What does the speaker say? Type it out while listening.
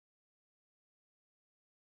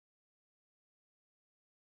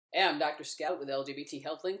Hey, I'm Dr. Scout with LGBT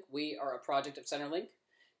Health Link. We are a project of Centerlink,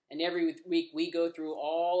 and every week we go through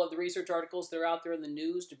all of the research articles that are out there in the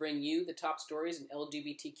news to bring you the top stories in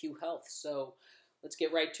LGBTQ health. So let's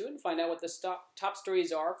get right to it and find out what the top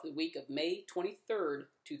stories are for the week of May 23rd,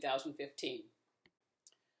 2015.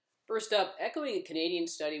 First up, echoing a Canadian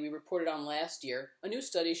study we reported on last year, a new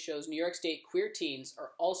study shows New York State queer teens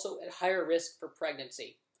are also at higher risk for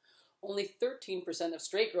pregnancy. Only 13% of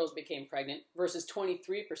straight girls became pregnant versus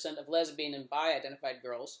 23% of lesbian and bi-identified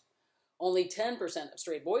girls. Only 10% of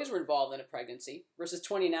straight boys were involved in a pregnancy versus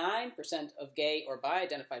 29% of gay or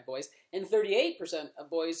bi-identified boys and 38% of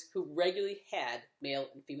boys who regularly had male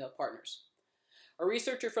and female partners. A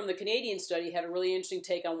researcher from the Canadian study had a really interesting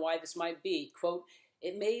take on why this might be. Quote,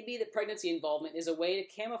 "It may be that pregnancy involvement is a way to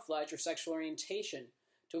camouflage your sexual orientation,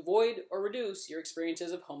 to avoid or reduce your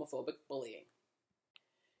experiences of homophobic bullying."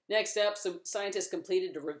 Next up, some scientists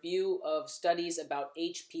completed a review of studies about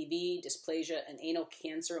HPV, dysplasia, and anal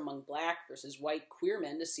cancer among black versus white queer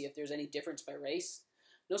men to see if there's any difference by race.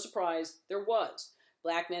 No surprise, there was.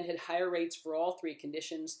 Black men had higher rates for all three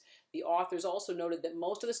conditions. The authors also noted that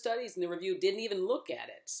most of the studies in the review didn't even look at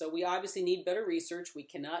it, so we obviously need better research. We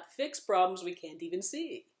cannot fix problems we can't even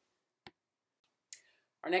see.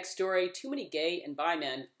 Our next story, too many gay and bi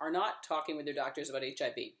men are not talking with their doctors about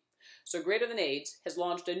HIV. So Greater Than AIDS has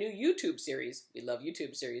launched a new YouTube series, we love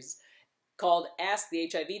YouTube series, called Ask the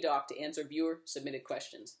HIV Doc to answer viewer-submitted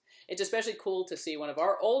questions. It's especially cool to see one of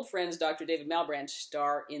our old friends, Dr. David Malbranch,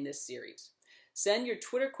 star in this series. Send your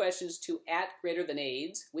Twitter questions to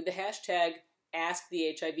 @GreaterThanAIDS with the hashtag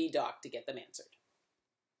AskTheHIVDoc to get them answered.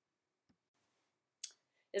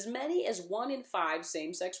 As many as 1 in 5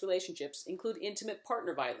 same-sex relationships include intimate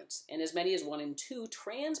partner violence, and as many as 1 in 2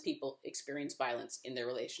 trans people experience violence in their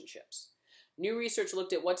relationships. New research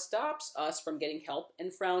looked at what stops us from getting help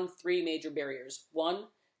and found 3 major barriers. 1,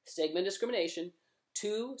 stigma and discrimination.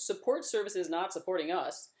 2, support services not supporting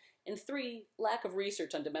us. And 3, lack of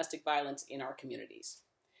research on domestic violence in our communities.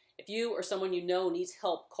 If you or someone you know needs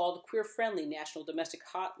help, call the queer-friendly National Domestic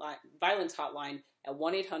Violence Hotline at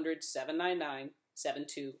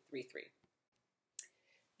 1-800-799-7233.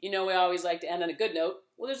 You know, we always like to end on a good note.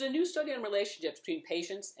 Well, there's a new study on relationships between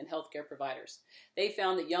patients and healthcare providers. They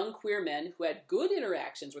found that young queer men who had good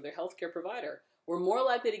interactions with their healthcare provider were more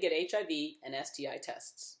likely to get HIV and STI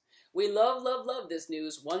tests. We love, love, love this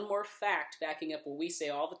news. One more fact backing up what we say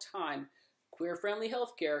all the time: queer-friendly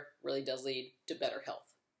healthcare really does lead to better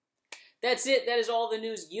health. That's it. That is all the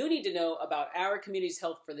news you need to know about our community's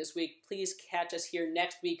health for this week. Please catch us here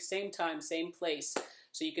next week, same time, same place,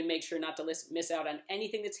 so you can make sure not to miss out on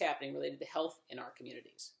anything that's happening related to health in our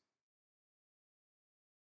communities.